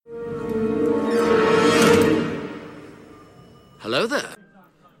Hello there.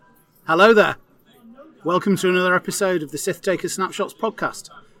 Hello there. Welcome to another episode of the Sith Taker Snapshots podcast.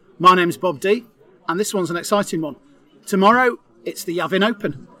 My name's Bob D, and this one's an exciting one. Tomorrow, it's the Yavin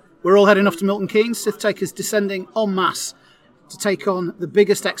Open. We're all heading off to Milton Keynes, Sith Takers descending en masse to take on the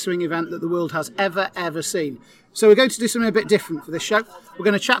biggest X-Wing event that the world has ever seen. So we're going to do something a bit different for this show. We're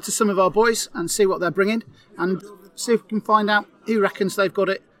going to chat to some of our boys and see what they're bringing, and see if we can find out who reckons they've got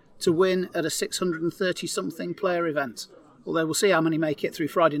it to win at a 630-something player event. Although we'll see how many make it through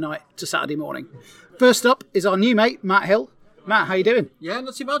Friday night to Saturday morning. First up is our new mate, Matt Hill. Matt, how you doing? Yeah,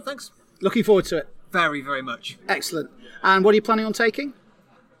 not too bad, thanks. Looking forward to it. Very, very much. Excellent. And what are you planning on taking?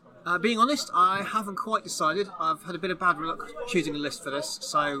 Being honest, I haven't quite decided. I've had a bit of bad luck choosing a list for this,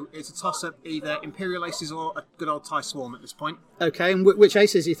 so it's a toss-up, either Imperial Aces or a good old TIE Swarm at this point. Okay, and which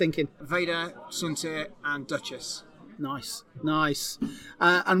aces are you thinking? Vader, Suntir and Duchess. Nice.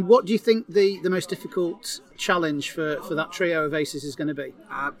 And what do you think the most difficult challenge for that trio of aces is going to be?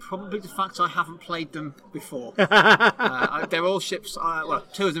 Probably the fact I haven't played them before. They're all ships,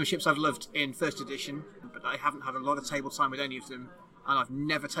 two of them are ships I've loved in first edition, but I haven't had a lot of table time with any of them, and I've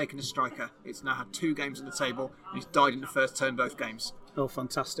never taken a striker. It's now had 2 games on the table, and he's died in the first turn both games. Oh,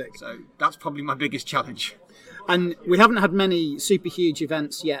 fantastic. So that's probably my biggest challenge. And we haven't had many super huge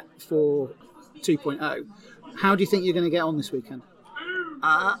events yet for 2.0. How do you think you're going to get on this weekend?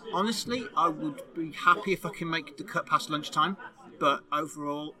 Honestly, I would be happy if I can make the cut past lunchtime, but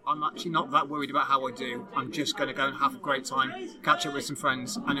overall, I'm actually not that worried about how I do. I'm just going to go and have a great time, catch up with some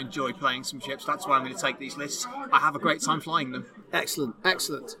friends, and enjoy playing some ships. That's why I'm going to take these lists. I have a great time flying them. Excellent.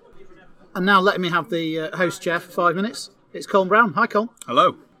 And now let me have the host chair for 5 minutes. It's Colin Brown. Hi, Colin.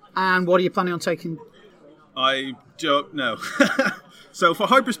 Hello. And what are you planning on taking? I don't know. So for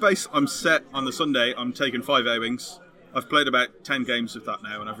hyperspace, I'm set on the Sunday. I'm taking 5 A-Wings. I've played about 10 games of that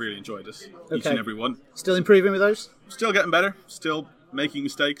now, and I've really enjoyed it. Each and every one. Still improving with those? Still getting better. Still making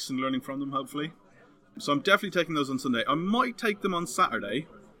mistakes and learning from them, hopefully. So I'm definitely taking those on Sunday. I might take them on Saturday.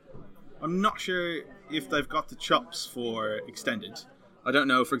 I'm not sure if they've got the chops for extended. I don't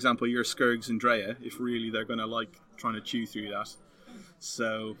know, for example, your Skirgs and Drea, if really they're going to like trying to chew through that.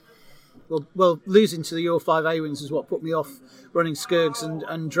 So... Well, losing to your 5 A-Wings is what put me off running Skirgs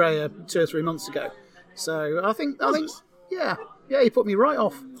and Drea 2 or 3 months ago. So I think, yeah, he put me right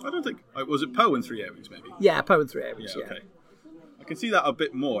off. I don't think... Was it Poe and 3 A-Wings, maybe? Yeah, Poe and 3 A-Wings, yeah. Okay. I can see that a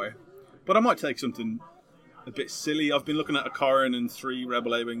bit more, but I might take something a bit silly. I've been looking at a Corrin and 3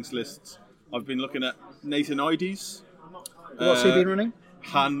 Rebel A-Wings lists. I've been looking at Nathan Ides. What's he been running?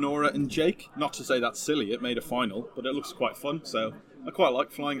 Han, Nora and Jake. Not to say that's silly, it made a final, but it looks quite fun, so... I quite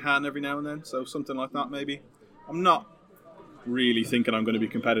like flying Han every now and then, so something like that maybe. I'm not really thinking I'm going to be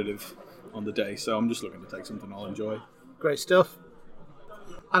competitive on the day, so I'm just looking to take something I'll enjoy. Great stuff.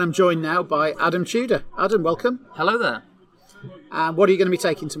 And I'm joined now by Adam Tudor. Adam, welcome. Hello there. And what are you going to be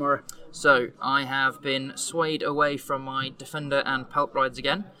taking tomorrow? So, I have been swayed away from my Defender and Palp rides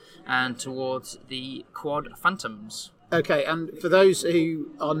again, and towards the Quad Phantoms. Okay, and for those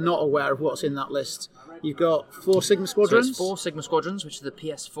who are not aware of what's in that list, you've got 4 Sigma Squadrons? So it's 4 Sigma Squadrons, which are the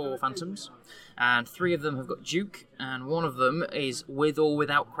PS4 Phantoms, and 3 of them have got Duke, and 1 of them is with or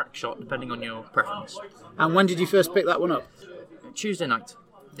without Crackshot, depending on your preference. And when did you first pick that one up? Tuesday night,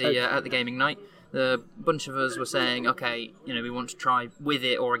 at the gaming night. The bunch of us were saying, okay, we want to try with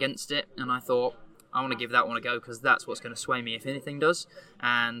it or against it, and I thought, I want to give that one a go, because that's what's going to sway me if anything does,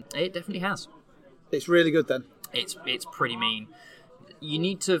 and it definitely has. It's really good then? It's pretty mean. You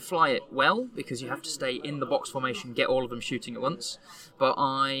need to fly it well, because you have to stay in the box formation, get all of them shooting at once. But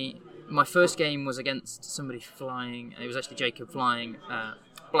my first game was against somebody flying, it was actually Jacob flying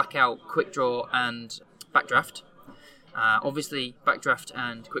Blackout, Quick Draw and Backdraft. Obviously, Backdraft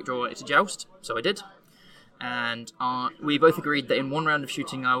and Quick Draw, it's a joust, so I did. And we both agreed that in one round of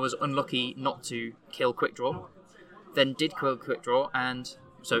shooting I was unlucky not to kill Quick Draw, then did kill Quick Draw, and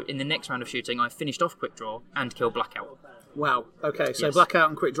so in the next round of shooting I finished off Quick Draw and killed Blackout. Wow, okay, so Yes. Blackout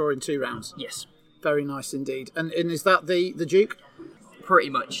and Quick Draw in 2 rounds. Yes. Very nice indeed. And is that the Duke?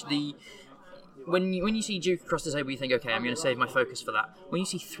 Pretty much. When you see Duke across the table, you think, okay, I'm going to save my focus for that. When you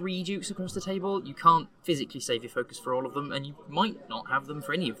see 3 Dukes across the table, you can't physically save your focus for all of them, and you might not have them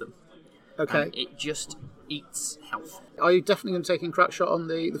for any of them. Okay. It just eats health. Are you definitely going to take in Crackshot on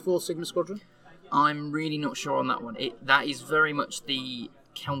the 4th Sigma Squadron? I'm really not sure on that one. That is very much the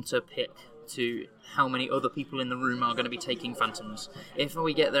counter pick to how many other people in the room are going to be taking Phantoms. If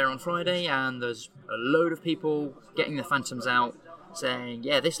we get there on Friday and there's a load of people getting the Phantoms out, saying,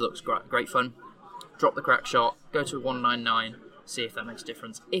 yeah, this looks great fun, drop the Crackshot, go to a 199, see if that makes a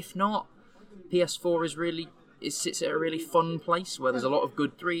difference. If not, PS4 sits at a really fun place where there's a lot of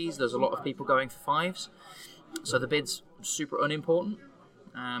good 3s, there's a lot of people going for 5s, So the bid's super unimportant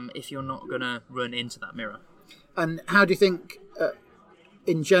if you're not going to run into that mirror. And how do you think,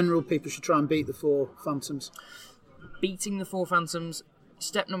 in general, people should try and beat the 4 Phantoms? Beating the 4 Phantoms,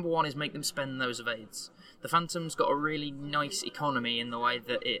 step number 1 is make them spend those evades. The Phantom's got a really nice economy in the way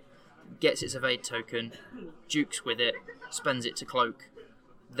that it gets its evade token, dukes with it, spends it to cloak,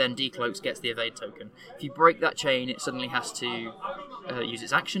 then decloaks, gets the evade token. If you break that chain, it suddenly has to use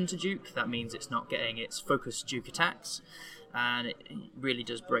its action to duke. That means it's not getting its focused duke attacks, and it really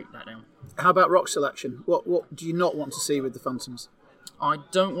does break that down. How about rock selection? What do you not want to see with the Phantoms? I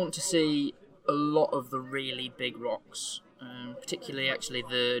don't want to see a lot of the really big rocks, particularly actually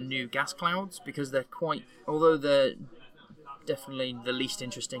the new gas clouds, because they're quite, although they're definitely the least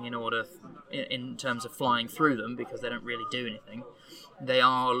interesting in order in terms of flying through them, because they don't really do anything, they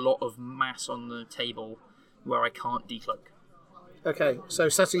are a lot of mass on the table where I can't decloak. Okay, so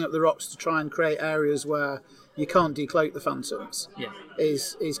setting up the rocks to try and create areas where you can't decloak the Phantoms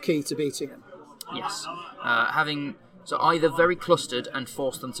is key to beating them. Yes. So either very clustered and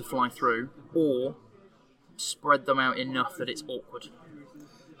force them to fly through, or spread them out enough that it's awkward.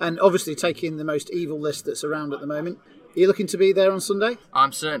 And obviously taking the most evil list that's around at the moment. Are you looking to be there on Sunday?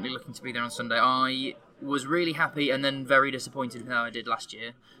 I'm certainly looking to be there on Sunday. I was really happy and then very disappointed with how I did last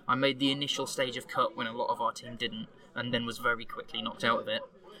year. I made the initial stage of cut when a lot of our team didn't, and then was very quickly knocked out of it.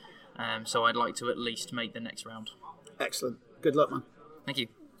 So I'd like to at least make the next round. Excellent. Good luck, man. Thank you.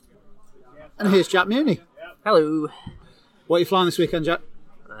 And here's Jack Mooney. Hello. What are you flying this weekend, Jack?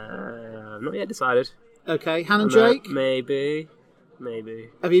 Not yet decided. Okay, Han and Jake? Maybe.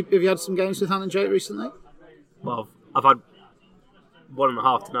 Have you had some games with Han and Jake recently? Well, I've had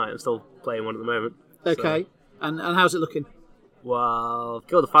 1.5 tonight. I'm still playing one at the moment. Okay, So, and how's it looking? well, I've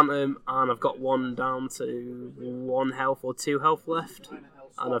killed the Phantom, and I've got one down to 1 health or 2 health left,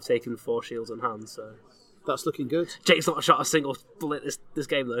 and I've taken 4 shields in hand, so... That's looking good. Jake's not shot a single bullet this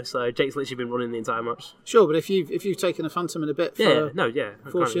game, though, so Jake's literally been running the entire match. Sure, but if you've taken a Phantom in a bit for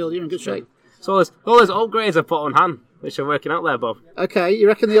full shield, you're in good shape. So all those upgrades I put on Han, which are working out there, Bob. Okay, you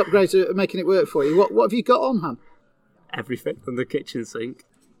reckon the upgrades are making it work for you? What have you got on, Han? Everything from the kitchen sink.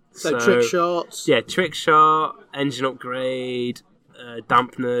 So trick shots. Yeah, trick shot, engine upgrade,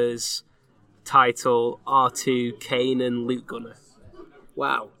 dampeners, title, R2, Kanan, loot gunner.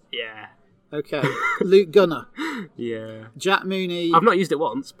 Wow. Yeah. Okay, Luke Gunner. Yeah. Jack Mooney. I've not used it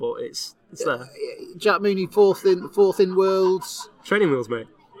once, but it's there. Jack Mooney fourth in Worlds. Training wheels, mate.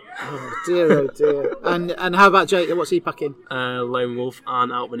 Oh dear. And how about Jake? What's he packing? Lone Wolf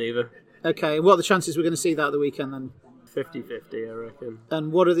and outmaneuver. Okay, what are the chances we're going to see that at the weekend then? 50-50, I reckon.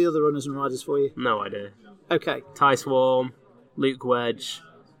 And what are the other runners and riders for you? No idea. Okay. Tie Swarm, Luke Wedge,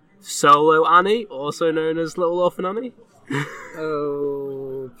 Solo Annie, also known as Little Orphan Annie.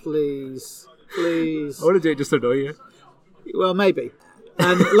 Oh, please. I want to do it just to annoy you. Well, maybe.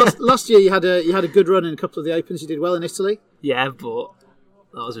 And last year you had a good run in a couple of the Opens. You did well in Italy. Yeah, but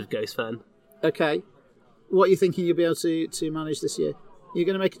that was with Ghost Fen. Okay. What are you thinking you'll be able to manage this year? Are you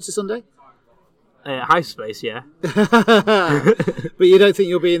going to make it to Sunday? Hyperspace, yeah. But you don't think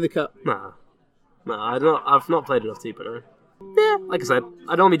you'll be in the cup? No, I've not played enough to, but no. Yeah, like I said,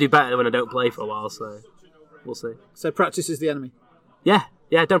 I'd only do better when I don't play for a while, so we'll see. So practice is the enemy? Yeah,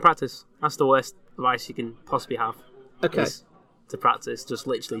 don't practice. That's the worst advice you can possibly have. Okay. To practice, just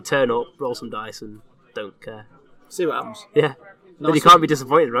literally turn up, roll some dice, and don't care. See what happens. Yeah. Then you can't be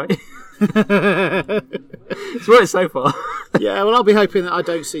disappointed, right? It's worked so far. Yeah, well, I'll be hoping that I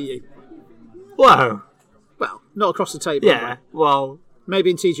don't see you. Whoa. Well, not across the table. Yeah, well...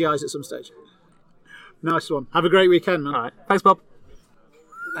 Maybe in TGIs at some stage. Nice one. Have a great weekend, man. All right. Thanks, Bob.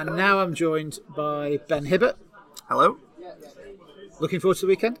 And now I'm joined by Ben Hibbert. Hello. Looking forward to the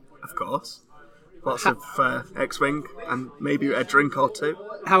weekend? Of course. Lots of X-Wing and maybe a drink or two.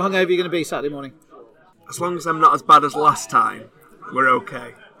 How hungover are you going to be Saturday morning? As long as I'm not as bad as last time, we're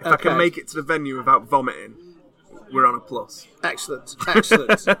okay. If I Okay. can make it to the venue without vomiting, we're on a plus. Excellent.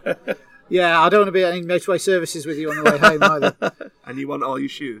 Yeah, I don't want to be at any motorway services with you on the way home either. And you want all your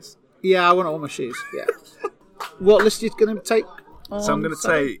shoes. Yeah, I want all my shoes. Yeah. What list are you going to take? So I'm going to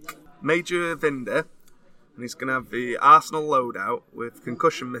take Major Vinder, and he's going to have the Arsenal loadout with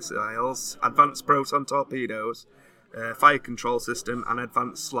concussion missiles, advanced proton torpedoes, fire control system, and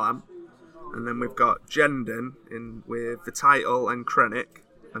advanced slam. And then we've got Jendon with the title and Krennic,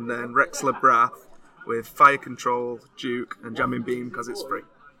 and then Rex Labrath with fire control, Duke, and jamming beam because it's free.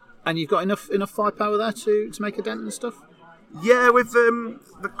 And you've got enough firepower there to make a dent and stuff? Yeah, with the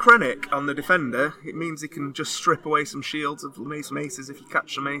Krennic on the defender, it means he can just strip away some shields of maces if you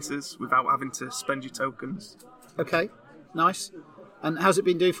catch some maces without having to spend your tokens. Okay, nice. And how's it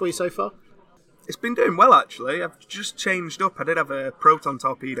been doing for you so far? It's been doing well, actually. I've just changed up. I did have a proton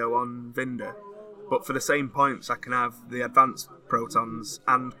torpedo on Vinder, but for the same points, I can have the advanced protons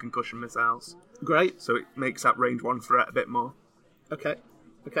and concussion missiles. Great. So it makes that range 1 threat a bit more. Okay.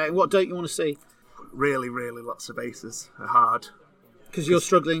 What date you want to see? Really, really lots of aces are hard. Because you're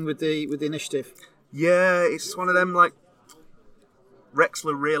struggling with the initiative. Yeah, it's one of them, like,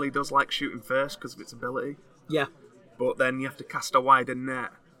 Rexler really does like shooting first because of its ability, Yeah. but then you have to cast a wider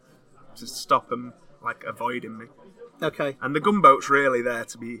net to stop them, like, avoiding me. Okay. And the gunboat's really there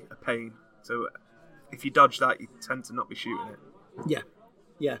to be a pain, so if you dodge that, you tend to not be shooting it.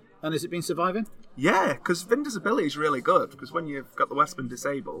 Yeah. And has it been surviving? Yeah, because Vinder's ability is really good, because when you've got the weapon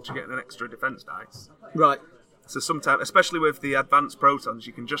disabled, you get an extra defense dice. Right. So sometimes, especially with the advanced protons,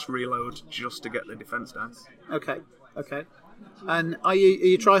 you can just reload just to get the defense dice. Okay. And are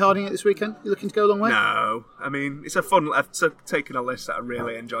you try-harding it this weekend? You looking to go a long way? No, I mean, it's a fun... I've taken a list that I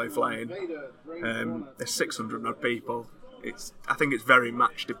really enjoy flying. There's 600 odd people. I think it's very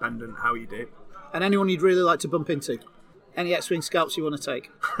match dependent how you do. And anyone you'd really like to bump into? Any X-Wing scalps you want to take?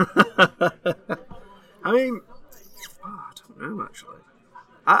 I mean, I don't know, actually.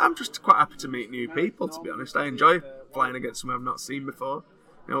 I'm just quite happy to meet new people, to be honest. I enjoy flying against someone I've not seen before.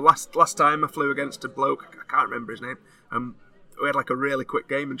 You know, last time I flew against a bloke, I can't remember his name, we had like a really quick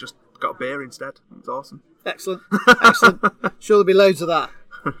game and just got a beer instead. It was awesome. Excellent. Sure there'll be loads of that.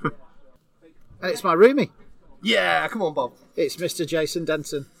 And it's my roomie. Yeah, come on, Bob. It's Mr. Jason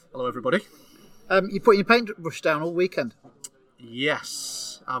Denton. Hello, everybody. You putting your paintbrush down all weekend?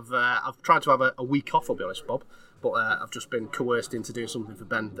 Yes, I've tried to have a week off, I'll be honest, Bob, but I've just been coerced into doing something for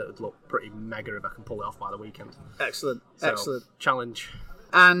Ben that would look pretty mega if I can pull it off by the weekend. Excellent. Challenge.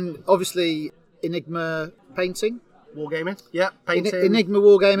 And obviously, Enigma painting. Wargaming? Yeah, painting. Enigma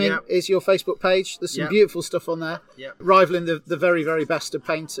Wargaming Yeah. is your Facebook page. There's some Yeah. beautiful stuff on there, Yeah. rivaling the very, very best of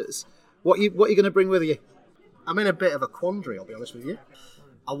painters. What you going to bring with you? I'm in a bit of a quandary, I'll be honest with you.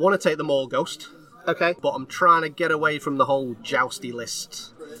 I want to take the Maul Ghost, Okay. but I'm trying to get away from the whole jousty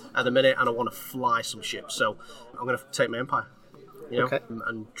list at the minute, and I want to fly some ships, so I'm going to take my Empire. You know, Okay.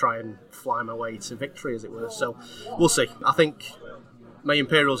 and try and fly my way to victory, as it were. So we'll see. I think my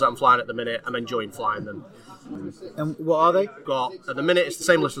Imperials that I'm flying at the minute, I'm enjoying flying them. And what are they? Got at the minute it's the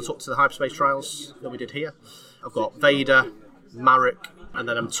same list I took to the hyperspace trials that we did here. I've got Vader, Marek, and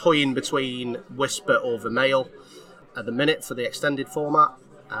then I'm toying between Whisper or Vermeil at the minute for the extended format.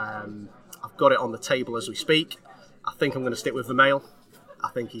 I've got it on the table as we speak. I think I'm going to stick with Vermeil. I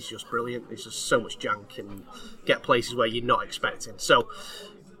think he's just brilliant. He's just so much jank and get places where you're not expecting. So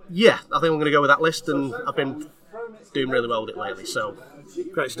yeah, I think I'm going to go with that list, and I've been doing really well with it lately. So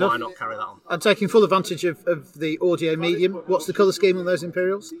Great stuff. why not carry that on? And taking full advantage of the audio medium. What's the colour scheme on those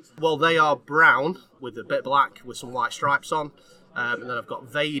Imperials? Well, they are brown with a bit of black with some white stripes on. And then I've got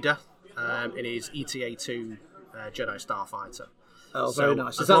Vader in his ETA-2 Jedi Starfighter. Oh, So, very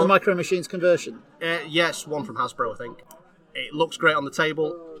nice. Is as that the long- Micro Machines conversion? Yes, one from Hasbro, I think. It looks great on the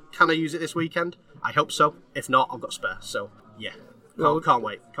table. Can I use it this weekend? I hope so. If not, I've got spare. So, yeah. Can't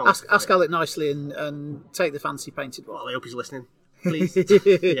wait. Ask Alec nicely and take the fancy painted one. Well, I hope he's listening. Please.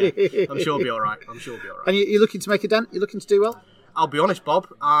 Yeah, I'm sure he'll be all right. And you're looking to make a dent? You're looking to do well? I'll be honest, Bob.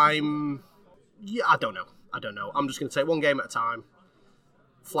 I don't know. I'm just going to take one game at a time,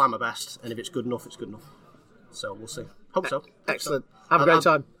 fly my best, and if it's good enough, it's good enough. So we'll see. Hope so. Excellent. Have a great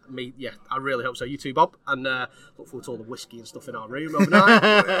time. I really hope so. You too, Bob. And look forward to all the whiskey and stuff in our room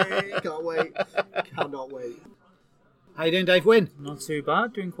overnight. Can't wait. Cannot wait. How you doing, Dave Wynn? Not too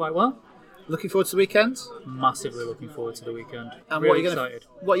bad, doing quite well. Looking forward to the weekend? Massively looking forward to the weekend. And really what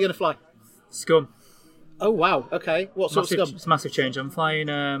are you going to fly? Scum. Oh, wow. Okay. What sort Massive, of scum? it's a massive change. I'm flying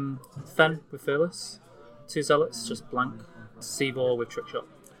Fen with Fearless, 2 Zealots, just blank, Seavor with Trick Shot.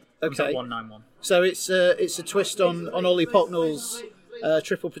 Comes at Okay. 191. So it's a twist on Ollie Pocknell's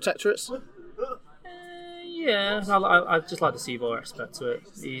triple protectorates? Yeah, I just like the Seavor aspect to it.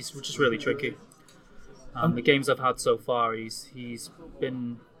 He's just really tricky. The games I've had so far, he's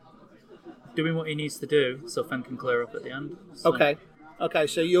been doing what he needs to do so Fen can clear up at the end. So, Okay,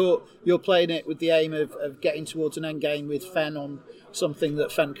 so you're playing it with the aim of getting towards an end game with Fen on something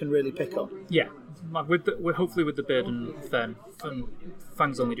that Fen can really pick on. Yeah, hopefully with the bid and Fen.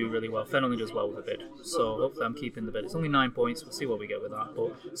 Fangs only do really well. Fen only does well with the bid. So hopefully I'm keeping the bid. It's only 9 points. We'll see what we get with that.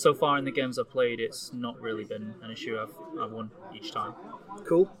 But so far in the games I've played, it's not really been an issue. I've won each time.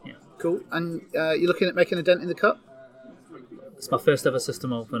 Cool. Yeah. Cool. And you're looking at making a dent in the cup? It's my first ever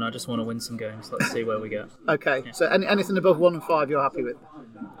system open. I just want to win some games. Let's see where we get. Okay. Yeah. So anything above 1 and 5 you're happy with?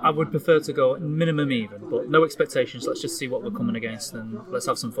 I would prefer to go minimum even, but no expectations. Let's just see what we're coming against and let's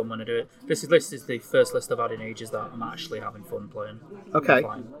have some fun when I do it. This list is the first list I've had in ages that I'm actually having fun playing. Okay.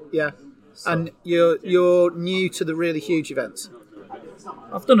 Fine. Yeah. So And you're new to the really huge events.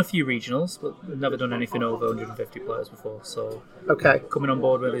 I've done a few regionals, but never done anything over 150 players before. So Okay. coming on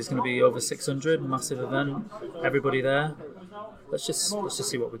board where there's going to be over 600, massive event, everybody there. Let's just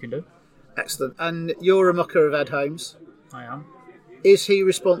see what we can do. Excellent. And you're a mucker of Ed Holmes. I am. Is he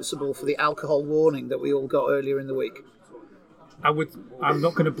responsible for the alcohol warning that we all got earlier in the week? I'm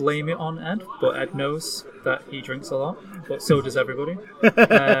not going to blame it on Ed, but Ed knows that he drinks a lot, but so does everybody.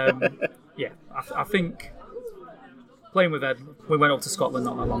 I think playing with Ed, we went up to Scotland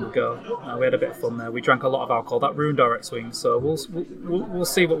not that long ago. We had a bit of fun there. We drank a lot of alcohol. That ruined our X-Wing, so we'll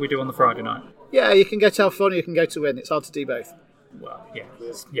see what we do on the Friday night. Yeah, you can go to have fun, you can go to win. It's hard to do both. Well,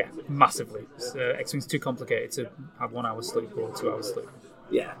 yeah, massively. X-Wing's too complicated to have 1 hour sleep or 2 hours sleep.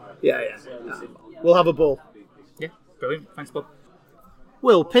 Yeah. We'll have a ball. Yeah, brilliant. Thanks, Bob.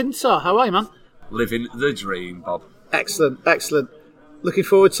 Will Pinter, how are you, man? Living the dream, Bob. Excellent. Looking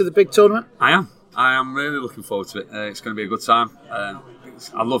forward to the big tournament? I am really looking forward to it. It's going to be a good time. I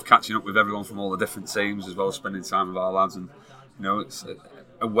love catching up with everyone from all the different teams, as well as spending time with our lads, and it's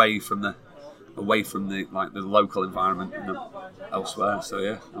away from the local environment and elsewhere. So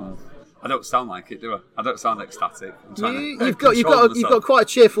yeah, I don't sound like it, do I? I don't sound ecstatic. You've got quite a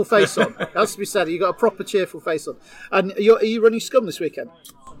cheerful face on. It has to be said. You've got a proper cheerful face on. And are you running Scum this weekend?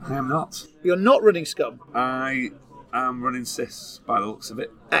 I am not. You're not running Scum. I am running Cis by the looks of it.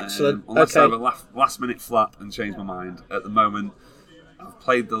 Excellent. Unless I Okay. have a last minute flap and change my mind. At the moment, I've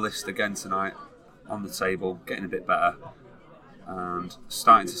played the list again tonight on the table, getting a bit better, and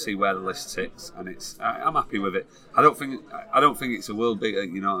starting to see where the list sits, and I'm happy with it. I don't think it's a world beater,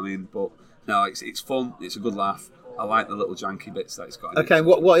 you know what I mean? But no, it's fun. It's a good laugh. I like the little janky bits that it's got. In Okay, it.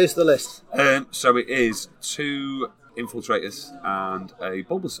 what is the list? So it is 2 infiltrators and a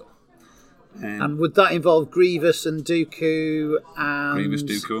Bulbasaur. And would that involve Grievous and Dooku and... Grievous,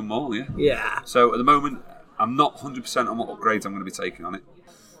 Dooku, and Maul, yeah. Yeah. So at the moment, I'm not 100% on what upgrades I'm going to be taking on it.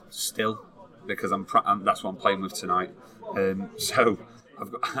 Still, because that's what I'm playing with tonight. So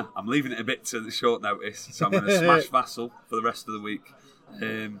I'm leaving it a bit to the short notice. So I'm going to smash Vassal for the rest of the week.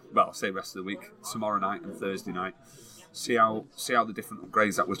 I'll say rest of the week, tomorrow night and Thursday night. See how the different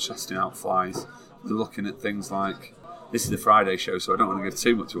upgrades that we're testing out flies. We're looking at things like, this is the Friday show, so I don't want to give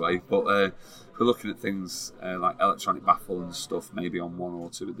too much away, but we're looking at things like electronic baffle and stuff, maybe on 1 or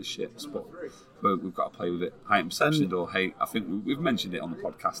 2 of the ships, but we've got to play with it. Height perception or hate. I think we've mentioned it on the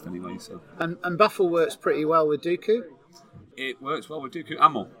podcast anyway. So And baffle works pretty well with Dooku. It works well with Dooku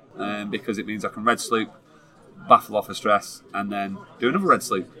and Maul, because it means I can red sloop, baffle off a stress, and then do another red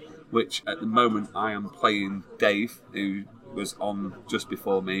sloop, which at the moment I am playing Dave, who was on just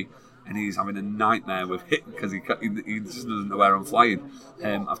before me, and he's having a nightmare with it because he just doesn't know where I'm flying.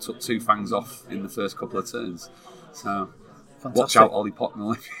 I've took 2 fangs off in the first couple of turns, so watch out, Ollie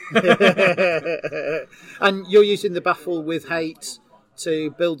Pocknell. And you're using the baffle with hate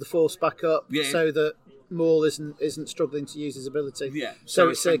to build the force back up, so that Maul isn't struggling to use his ability. Yeah. So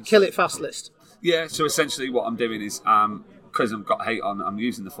it's a kill it fast list. Yeah. So essentially, what I'm doing is because I've got hate on, I'm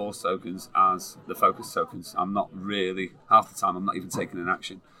using the force tokens as the focus tokens. I'm not really, half the time, I'm not even taking an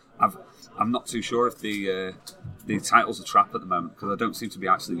action. I'm not too sure if the title's a trap at the moment, because I don't seem to be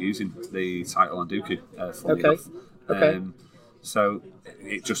actually using the title on Dooku fully enough. Okay. So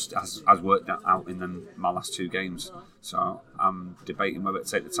it just has worked out in my last 2 games. So I'm debating whether to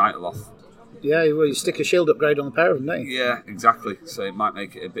take the title off. Yeah, well, you stick a shield upgrade on the pair of them, don't you? Yeah, exactly. So it might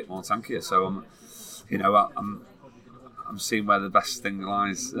make it a bit more tankier. So I'm seeing where the best thing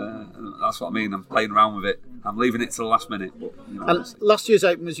lies. That's what I mean. I'm playing around with it. I'm leaving it to the last minute. But, And last year's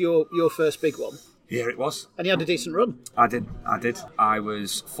Open was your first big one. Yeah, it was. And you had a decent run. I did. I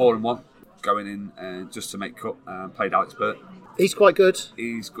was 4-1 going in just to make cut. Played Alex Burt. He's quite good.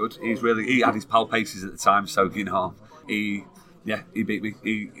 He's good. He had his pal paces at the time, so he beat me.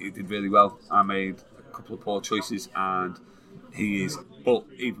 He did really well. I made a couple of poor choices, and but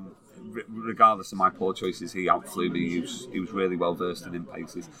even regardless of my poor choices, he outflew me. He was really well versed in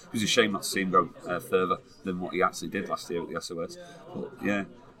paces. It was a shame not to see him go further than what he actually did last year at the SOS. But yeah,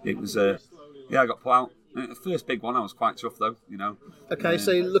 it was. I got put out. The first big one, I was quite tough though. Okay,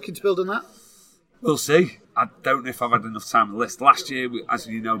 so you're looking to build on that? We'll see. I don't know if I've had enough time on the list. Last year, as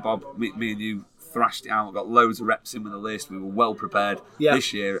you know, Bob, me and you thrashed it out. Got loads of reps in with the list. We were well prepared. Yeah.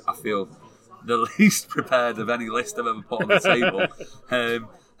 This year, I feel the least prepared of any list I've ever put on the table.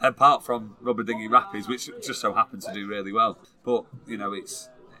 Apart from Rubber Dinghy Rapids, which just so happened to do really well. But,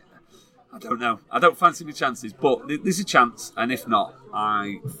 I don't know. I don't fancy my chances, but there's a chance, and if not,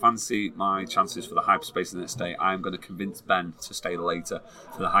 I fancy my chances for the hyperspace the next day. I'm going to convince Ben to stay later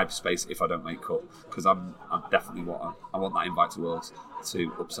for the hyperspace if I don't make cut, because I definitely want that invite to Worlds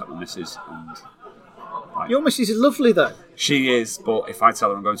to upset my missus. And your missus is lovely, though. She is, but if I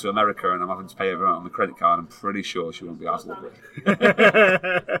tell her I'm going to America and I'm having to pay her on the credit card, I'm pretty sure she won't be as lovely.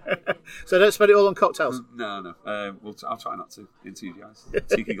 So don't spend it all on cocktails. No. I'll try not to in TGI's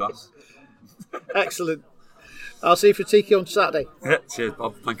tiki glass. Excellent. I'll see you for tiki on Saturday. Yeah, cheers,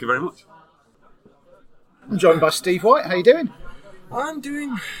 Bob. Thank you very much. I'm joined by Steve White. How you doing? I'm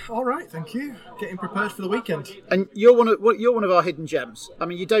doing all right, thank you. Getting prepared for the weekend. And you're one of our hidden gems. I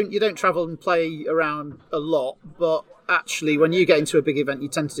mean, you don't travel and play around a lot, but actually, when you get into a big event, you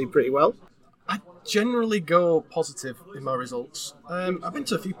tend to do pretty well. I generally go positive in my results. I've been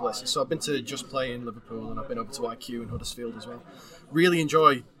to a few places, so I've been to Just Play in Liverpool, and I've been over to IQ in Huddersfield as well. Really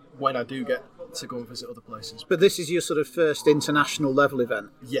enjoy when I do get to go and visit other places. But this is your sort of first international level event.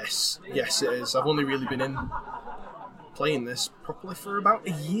 Yes, it is. I've only really been playing this properly for about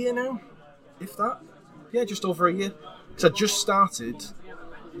a year now, if that. Yeah, just over a year. Because I just started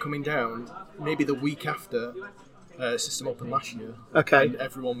coming down maybe the week after System Open last year. Okay. And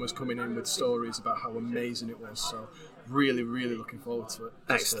everyone was coming in with stories about how amazing it was. So really, really looking forward to it.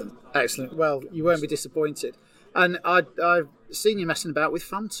 Excellent. Well, you won't be disappointed. And I've seen you messing about with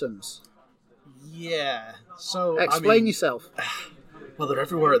phantoms. Yeah. So explain yourself. Well, they're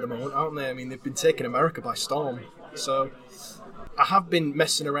everywhere at the moment, aren't they? I mean, they've been taking America by storm. So I have been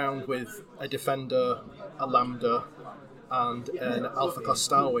messing around with a Defender, a Lambda, and an Alpha Class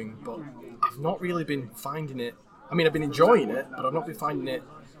Starwing, but I've not really been finding it. I mean, I've been enjoying it, but I've not been finding it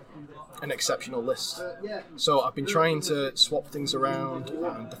an exceptional list. So I've been trying to swap things around,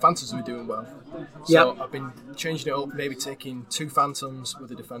 and the Phantoms are doing well. So I've been changing it up, maybe taking 2 Phantoms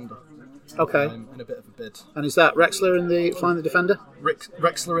with a Defender. Okay. And a bit of a bid. And is that Rexler in the Defender?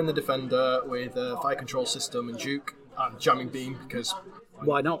 Rexler in the Defender with a fire control system and Duke and jamming beam, because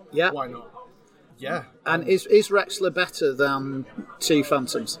why not? Yeah. Why not? Yeah. And is Rexler better than 2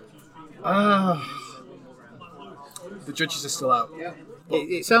 Phantoms? The judges are still out.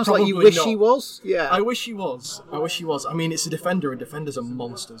 It sounds like you wish he was. Yeah. I wish he was. I mean, it's a Defender, and Defenders are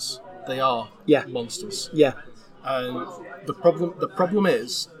monsters. They are monsters. Yeah. And the problem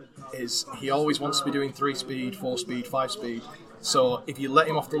is he always wants to be doing 3-speed, 4-speed, 5-speed. So if you let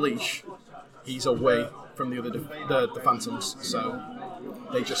him off the leash, he's away from the other the Phantoms. So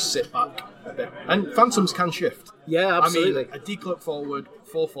they just sit back a bit. And Phantoms can shift. Yeah, absolutely. I mean, a decloak forward,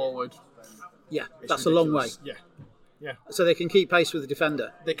 4 forward. Yeah, that's ridiculous. A long way. Yeah. So they can keep pace with the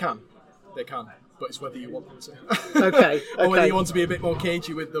Defender. They can. But it's whether you want them to. Okay. Or whether you want to be a bit more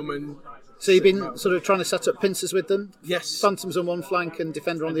cagey with them and. So you've been sort of trying to set up pincers with them? Yes. Phantoms on one flank and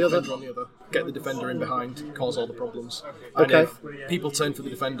Defender on the other? Defender on the other. Get the Defender in behind, cause all the problems. Okay. And if people turn for the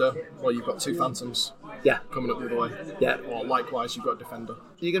Defender, well, you've got 2 Phantoms coming up the other way. Yeah. Or likewise, you've got Defender. Are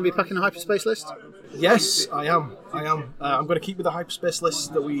you going to be packing a hyperspace list? Yes, I am. I'm going to keep with the hyperspace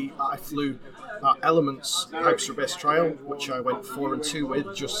list that I flew at Elements Hyperspace Trial, which I went 4-2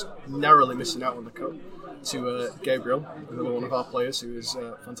 with, just narrowly missing out on the cut. To Gabriel, another one of our players who is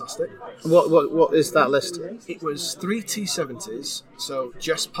fantastic. What is that list? It was 3 T70s, so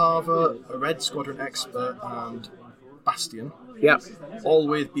Jess Parva, a Red Squadron Expert, and Bastion. Yeah. All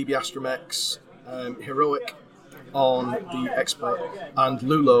with BB Astromex, Heroic on the Expert, and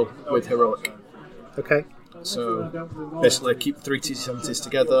Lulo with Heroic. Okay. So basically, keep the 3 T70s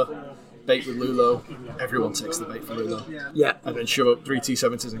together. Bait with Lulo, everyone takes the bait for Lulo. Yeah. And then shove up 3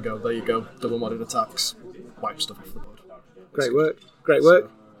 T70s and go, there you go, double modded attacks, wipe stuff off the board. Great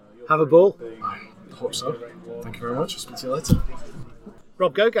work. Have a ball. I hope so. Thank you very much. I'll speak to you later.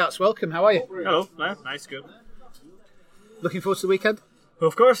 Rob Gogarts, welcome. How are you? Hello. Nice, good. Looking forward to the weekend?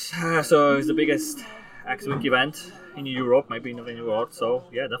 Of course. So it's the biggest X-Wing event in Europe, maybe in the world, so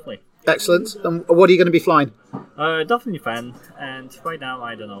yeah, definitely. Excellent. And what are you going to be flying? Definitely Fan, and right now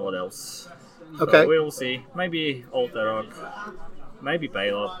I don't know what else. Okay. So we will see. Maybe Old Rock, maybe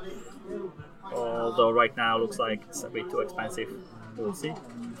Payload. Although right now looks like it's a bit too expensive. We'll see.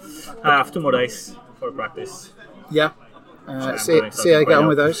 I have 2 more days for practice. Yeah. See how you get on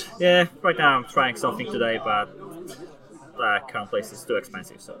with those. Yeah, right now I'm trying something today, but the current place is too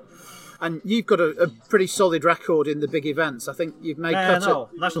expensive. So. And you've got a pretty solid record in the big events. I think you've made cut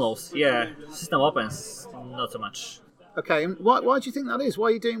Nationals, yeah. System Opens, not so much. Okay, and why do you think that is? Why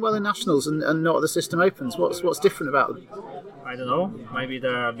are you doing well in Nationals and not at the System Opens? What's different about them? I don't know. Maybe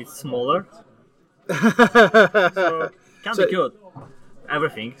they're a bit smaller. So, can't be good.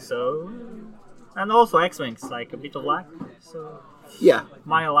 Everything, so... And also X-Wings, like a bit of lag. So Yeah.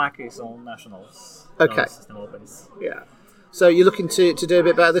 My luck is on nationals. Okay. No system opens. Yeah. So you're looking to do a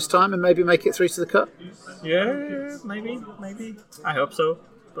bit better this time and maybe make it through to the cup? Yeah, maybe. I hope so.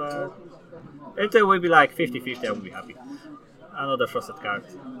 But if there will be like 50-50, I will be happy. Another frosted card.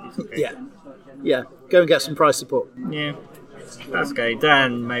 It's okay. Yeah. Go and get some prize support. Yeah. That's okay.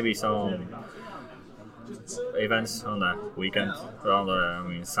 Then maybe some events on the weekend,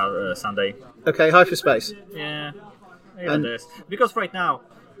 Sunday. Okay, hyperspace. Yeah. Even this. Because right now,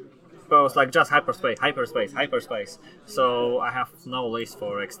 well, it's like just hyperspace. So I have no list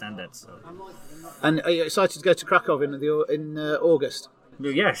for extended. So. And are you excited to go to Krakow in August?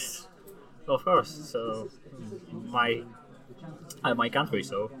 Yes, of course. So my country.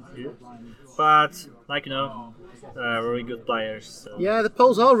 So, but like very good players. So. Yeah, the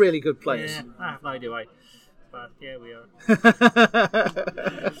Poles are really good players. Yeah, I have no idea why, but yeah, we are.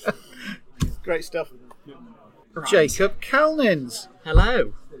 Great stuff. Right. Jacob Kalnins.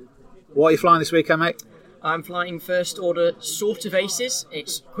 Hello. What are you flying this weekend, mate? I'm flying first order sort of aces.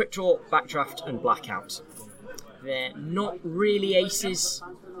 It's quick draw, backdraft, and blackout. They're not really aces,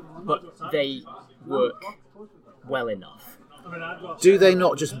 but they work well enough. Do they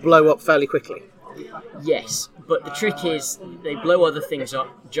not just blow up fairly quickly? Yes, but the trick is they blow other things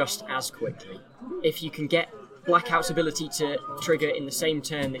up just as quickly. If you can get blackout's ability to trigger in the same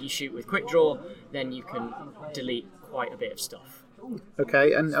turn that you shoot with quick draw, then you can delete quite a bit of stuff.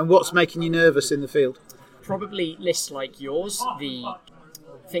 Okay, and what's making you nervous in the field? Probably lists like yours, the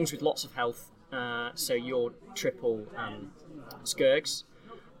things with lots of health, so your triple Skirgs,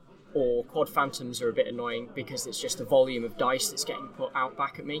 or quad phantoms are a bit annoying because it's just a volume of dice that's getting put out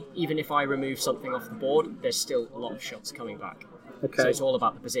back at me. Even if I remove something off the board, there's still a lot of shots coming back. Okay. So it's all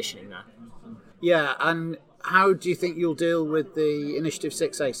about the positioning there. Yeah, and how do you think you'll deal with the Initiative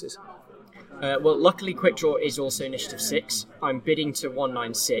 6 aces? Well, luckily Quick Draw is also Initiative 6. I'm bidding to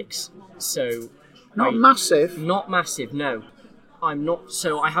 196, so... Not massive? Not massive, no. I'm not...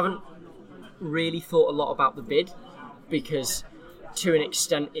 So I haven't really thought a lot about the bid, because to an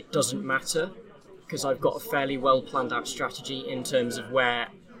extent it doesn't matter, because I've got a fairly well planned out strategy in terms of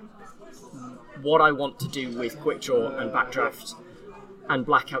what I want to do with Quick Draw and Backdraft and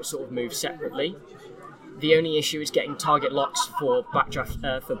Blackout sort of move separately. The only issue is getting target locks for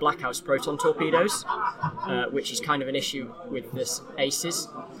for Blackout's proton torpedoes, which is kind of an issue with this aces.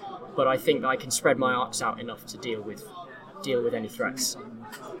 But I think that I can spread my arcs out enough to deal with any threats.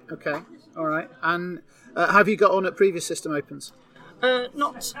 Okay, all right. And have you got on at previous system opens?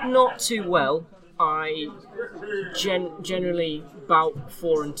 Not too well. I generally about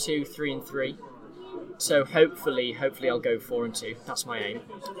 4 and 2, 3 and 3. So hopefully I'll go 4 and 2. That's my aim.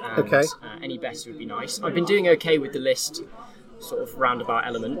 And, okay. Any better would be nice. I've been doing okay with the list, sort of roundabout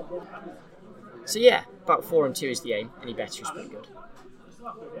element. So yeah, about 4 and 2 is the aim. Any better is pretty good.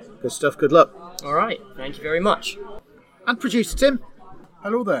 Good stuff. Good luck. All right. Thank you very much. And producer Tim.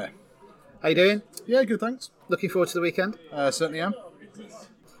 Hello there. How you doing? Yeah, good. Thanks. Looking forward to the weekend. Certainly am.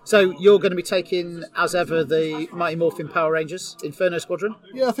 So you're going to be taking, as ever, the Mighty Morphin Power Rangers Inferno Squadron?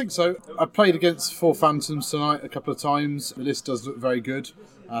 Yeah, I think so. I played against 4 Phantoms tonight a couple of times. The list does look very good.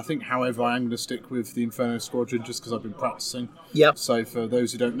 I think, however, I am going to stick with the Inferno Squadron just because I've been practicing. Yep. So for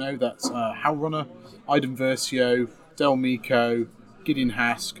those who don't know, that's Howlrunner, Iden Versio, Del Miko, Gideon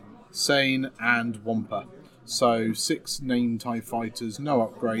Hask, Sane and Wampa. So 6 named TIE fighters, no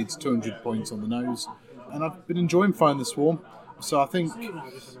upgrades, 200 points on the nose. And I've been enjoying flying the Swarm. So I think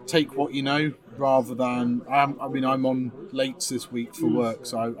take what you know rather than... I'm on lates this week for work,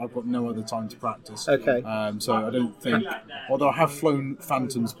 so I've got no other time to practice. Okay. So I don't think... Although I have flown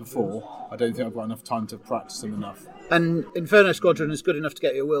Phantoms before, I don't think I've got enough time to practice them enough. And Inferno Squadron is good enough to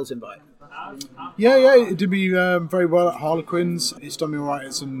get your Worlds invite? Yeah, it did me very well at Harlequins. It's done me all right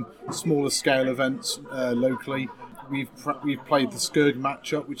at some smaller scale events locally. We've played the Skirg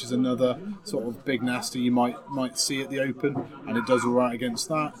matchup, which is another sort of big nasty you might see at the Open, and it does all right against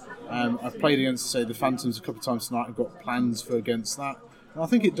that. I've played against, say, the Phantoms a couple of times tonight. I've got plans for against that. And I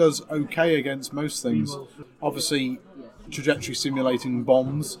think it does okay against most things. Obviously, trajectory simulating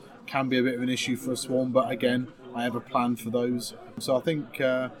bombs can be a bit of an issue for a Swarm, but again, I have a plan for those. So I think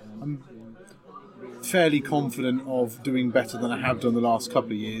I'm fairly confident of doing better than I have done the last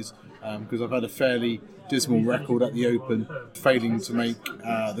couple of years, because I've had a fairly dismal record at the Open, failing to make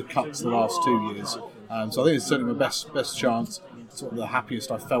the cuts the last 2 years. So I think it's certainly my best chance, sort of the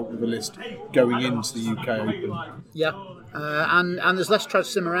happiest I felt with the list going into the UK Open. Yeah, and there's less Trad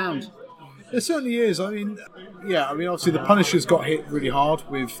Sim around. It certainly is. I mean, obviously the Punisher's got hit really hard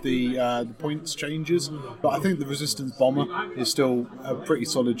with the points changes, but I think the Resistance Bomber is still a pretty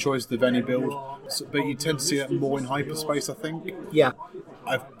solid choice, the Veni build. But you tend to see that more in hyperspace, I think. Yeah.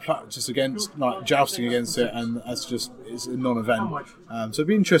 I've practiced against, jousting against it, and it's a non-event. So it'd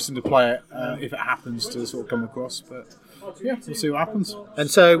be interesting to play it if it happens to sort of come across. But yeah, we'll see what happens. And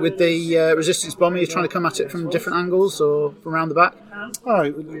so with the Resistance Bomber, you're trying to come at it from different angles or from around the back? I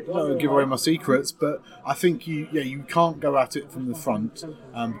don't give away my secrets, but I think you can't go at it from the front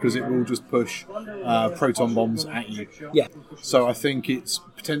because it will just push proton bombs at you. Yeah. So I think it's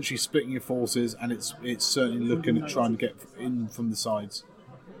potentially splitting your forces, and it's certainly looking at trying to get in from the sides.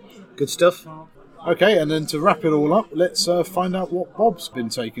 Good stuff. Okay, and then to wrap it all up, let's find out what Bob's been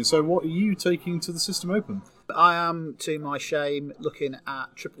taking. So what are you taking to the System Open? I am, to my shame, looking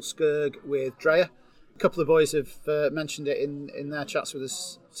at Triple Skurg with Drea. A couple of boys have mentioned it in their chats with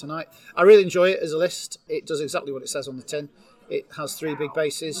us tonight. I really enjoy it as a list. It does exactly what it says on the tin. It has 3 big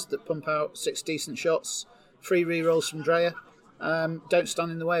bases that pump out 6 decent shots, 3 rerolls from Drea. Don't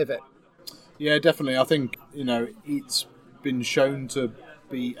stand in the way of it. Yeah, definitely. I think it's been shown to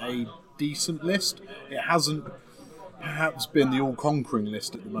be a decent list. It hasn't perhaps been the all-conquering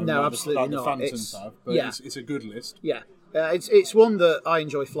list at the moment. No, absolutely like not. The Phantoms have, but it's a good list. Yeah, it's one that I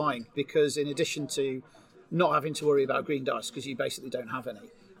enjoy flying because in addition to not having to worry about green dice because you basically don't have any,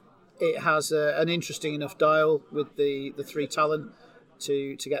 it has an interesting enough dial with the 3 Talon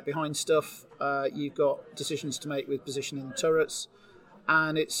to get behind stuff. You've got decisions to make with positioning the turrets,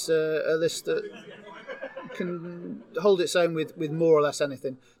 and it's a list that can hold its own with more or less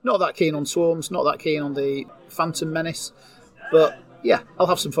anything. Not that keen on swarms, not that keen on the Phantom Menace, but yeah, I'll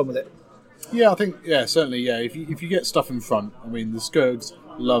have some fun with it. Yeah, I think certainly. Yeah, if you get stuff in front, I mean, the Skurgs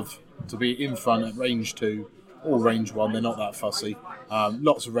love to be in front at range 2 or range 1. They're not that fussy.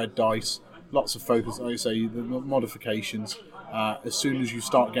 Lots of red dice, lots of focus. Like I say, the modifications. As soon as you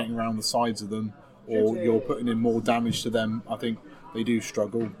start getting around the sides of them, or you're putting in more damage to them, I think they do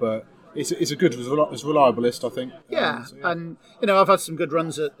struggle. But it's a good, it's a reliable list, I think. Yeah, and I've had some good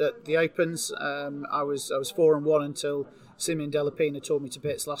runs at the Opens. I was 4-1 until Simeon Delapina tore me to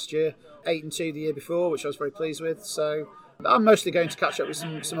bits last year. 8-2 the year before, which I was very pleased with. So I'm mostly going to catch up with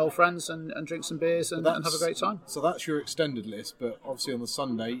some old friends and drink some beers and have a great time. So that's your extended list, but obviously on the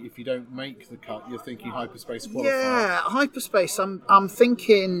Sunday, if you don't make the cut, you're thinking hyperspace qualifier. Yeah, hyperspace. I'm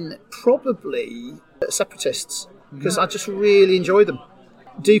thinking probably Separatists because I just really enjoy them.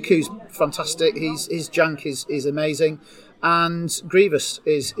 Dooku's fantastic. His jank is amazing, and Grievous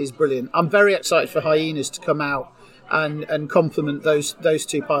is brilliant. I'm very excited for Hyenas to come out and complement those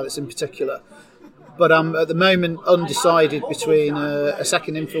 2 pilots in particular. But I'm at the moment undecided between a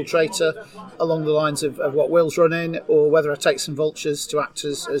second infiltrator along the lines of what Will's running, or whether I take some vultures to act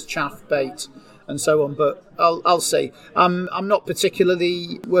as chaff bait and so on. But I'll see. I'm not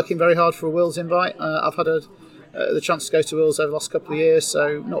particularly working very hard for a Will's invite. I've had the chance to go to Will's over the last couple of years,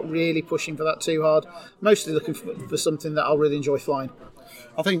 so not really pushing for that too hard. Mostly looking for something that I'll really enjoy flying.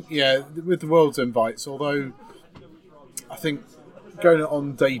 I think, with the World's invites, although I think going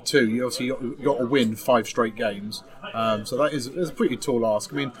on day 2, you obviously got to win 5 straight games. So that's a pretty tall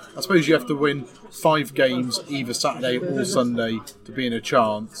ask. I mean, I suppose you have to win 5 games either Saturday or Sunday to be in a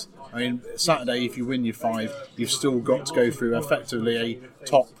chance. I mean, Saturday, if you win your 5, you've still got to go through effectively a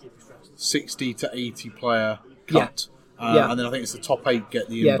top 60 to 80 player cut. And then I think it's the top 8 get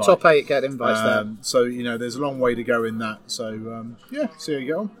the invite. Yeah, top 8 get invites there. So, there's a long way to go in that. So, see how you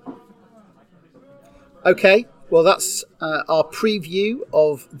go. Okay, well, that's our preview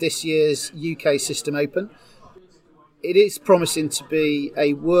of this year's UK System Open. It is promising to be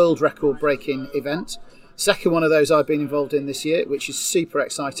a world record breaking event. Second one of those I've been involved in this year, which is super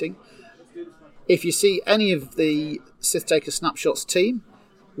exciting. If you see any of the Sith Taker Snapshots team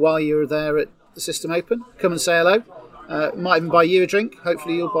while you're there at the System Open, come and say hello. Might even buy you a drink.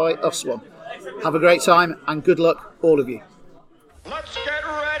 Hopefully you'll buy us one. Have a great time and good luck, all of you. Let's get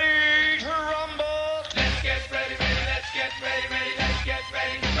ready to rumble. Let's get ready, let's get ready, let's get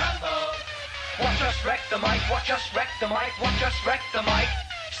ready to rumble. Watch us wreck the mic, watch us wreck the mic, watch us wreck the mic.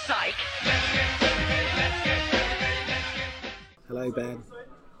 Psych. Let's get ready, let's get ready, let's get. Hello, Ben.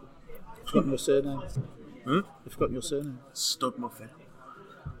 I've forgotten your surname. I've forgotten your surname. Stud Muffin.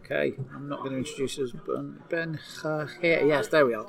 Okay, I'm not going to introduce you as Ben. Yes, there we are.